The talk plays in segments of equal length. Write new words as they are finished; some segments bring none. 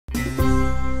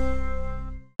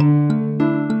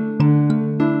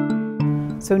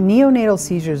So neonatal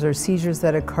seizures are seizures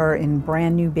that occur in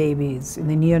brand new babies in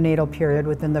the neonatal period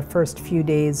within the first few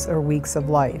days or weeks of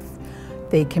life.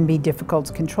 They can be difficult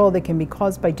to control. They can be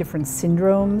caused by different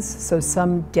syndromes. So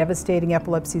some devastating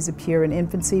epilepsies appear in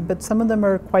infancy, but some of them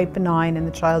are quite benign and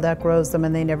the child outgrows them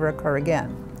and they never occur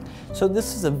again. So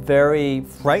this is a very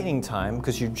frightening time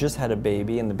because you just had a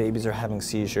baby and the babies are having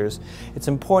seizures. It's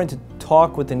important to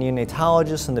talk with the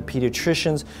neonatologists and the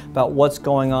pediatricians about what's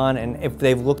going on and if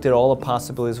they've looked at all the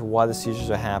possibilities of why the seizures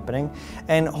are happening,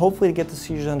 and hopefully to get the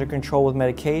seizures under control with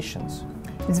medications.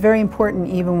 It's very important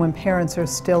even when parents are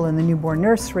still in the newborn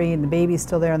nursery and the baby's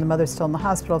still there and the mother's still in the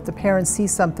hospital. If the parents see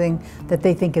something that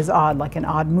they think is odd, like an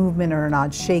odd movement or an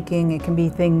odd shaking, it can be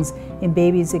things in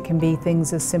babies, it can be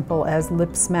things as simple as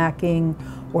lip smacking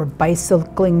or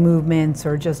bicycling movements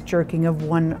or just jerking of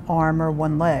one arm or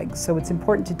one leg. So it's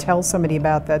important to tell somebody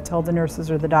about that, tell the nurses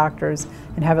or the doctors,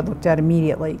 and have it looked at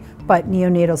immediately. But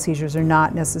neonatal seizures are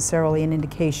not necessarily an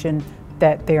indication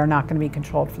that they are not going to be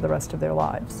controlled for the rest of their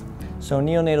lives. So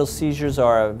neonatal seizures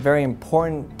are a very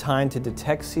important time to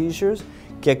detect seizures,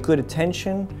 get good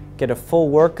attention, get a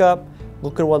full workup,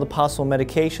 look at what the possible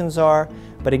medications are,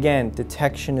 but again,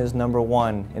 detection is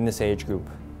 #1 in this age group.